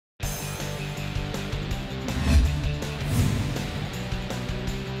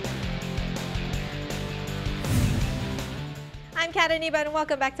I'm Kat Iniba and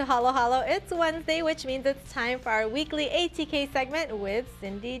welcome back to Holo Holo. It's Wednesday, which means it's time for our weekly ATK segment with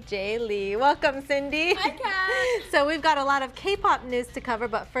Cindy J. Lee. Welcome, Cindy. Hi, Kat. So we've got a lot of K-pop news to cover,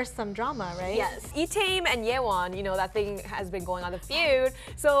 but first some drama, right? Yes. Lee Tae Im and Yewon, you know, that thing has been going on, the feud.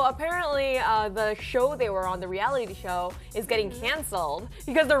 So apparently the show they were on, the reality show, is getting canceled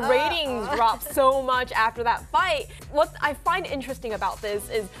because the ratings dropped so much after that fight. What I find interesting about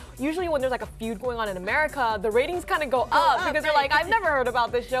this is usually when there's like a feud going on in America, the ratings kind of go up because they're like, I've never heard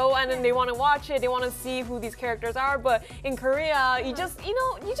about this show, and then they want to watch it, they want to see who these characters are. But in Korea, you just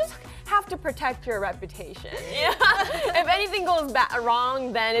have to protect your reputation. Yeah. If anything goes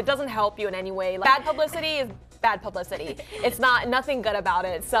wrong, then it doesn't help you in any way. Like, bad publicity is bad publicity. It's nothing good about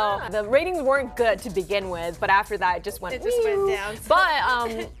it. So the ratings weren't good to begin with, but after that it just went down.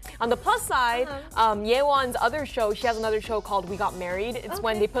 But on the plus side, Yewon's other show, she has another show called We Got Married. It's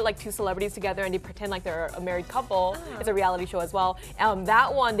when they put like two celebrities together and they pretend like they're a married couple. It's a reality show as well.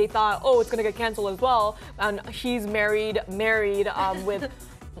 That one they thought, oh, it's gonna get canceled as well. And she's married with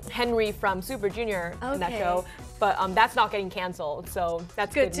Henry from Super Junior in that show. But that's not getting canceled, so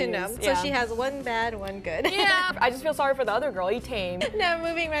that's good to news. know. Yeah. So she has one bad, one good. Yeah, I just feel sorry for the other girl, Lee Tae Im. Now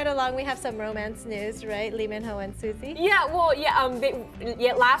moving right along, we have some romance news, right? Lee Min Ho and Suzy. Yeah, well,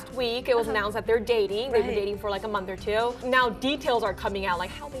 last week it was announced that they're dating. They've been dating for like a month or two. Now details are coming out,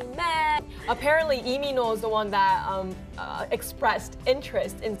 like how they met. Apparently, Lee Min Ho is the one that expressed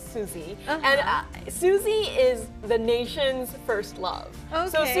interest in Suzy, and Suzy is the nation's first love.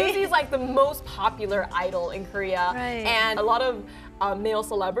 So Suzy's like the most popular idol in Korea. And a lot of male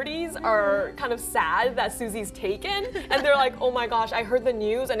celebrities are kind of sad that Suzy's taken, and they're like, oh my gosh, I heard the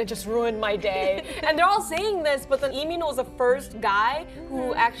news and it just ruined my day. And they're all saying this, but then Lee Min Ho was the first guy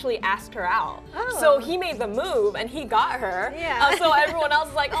who actually asked her out. So he made the move and he got her. So everyone else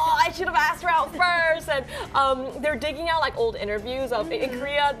is like, oh, I should have asked her out first. And they're digging out like old interviews of in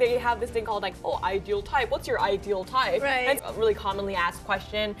Korea. They have this thing called like, oh, ideal type. What's your ideal type? And it's a really commonly asked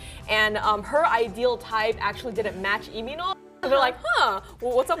question. And her ideal type actually didn't match Lee Min Ho. So they're like, well,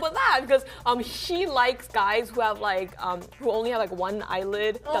 what's up with that? Because she likes guys who have like, who only have like one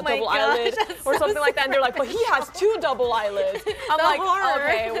eyelid, double eyelid, or something like that. And they're like, but he has two double eyelids. I'm like,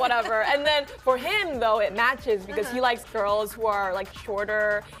 okay, whatever. And then for him though, it matches because he likes girls who are like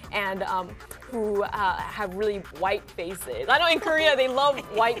shorter and who have really white faces. I know in Korea they love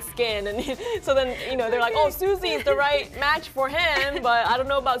white skin, and so then they're like, oh, Suzy's the right match for him, but I don't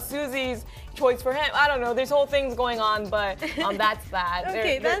know about Suzy's choice for him. I don't know. There's whole things going on, but that's that.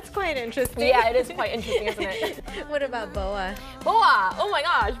 Okay, that's quite interesting. Yeah, it is quite interesting, isn't it? What about BOA? BOA! Oh my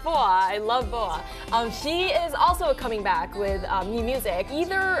gosh, BOA! I love BOA. She is also coming back with new music,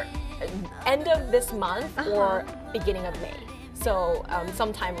 either end of this month or beginning of May. So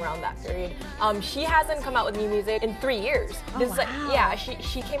sometime around that period. She hasn't come out with new music in 3 years.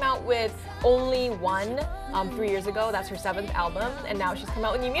 She came out with only one 3 years ago. That's her 7th album, and now she's come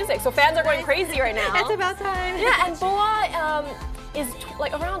out with new music. So fans are going crazy right now. It's about time. Yeah, and BOA is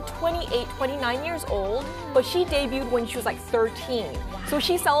like around 28, 29 years old, but she debuted when she was like 13. So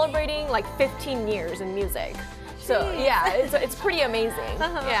she's celebrating like 15 years in music. So yeah, it's pretty amazing.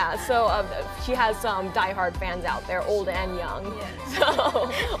 Yeah, so she has some diehard fans out there, old and young.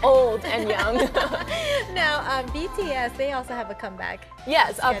 So old and young. Now BTS, they also have a comeback.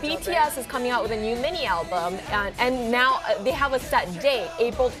 Yes, BTS is coming out with a new mini album, and now they have a set date,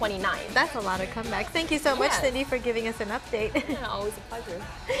 April 29th. That's a lot of comebacks. Thank you so much, Cindy, for giving us an update. Yeah, always a pleasure.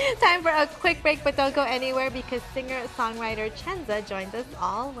 Time for a quick break, but don't go anywhere because singer-songwriter Chenza joins us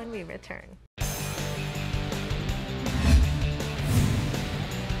all when we return.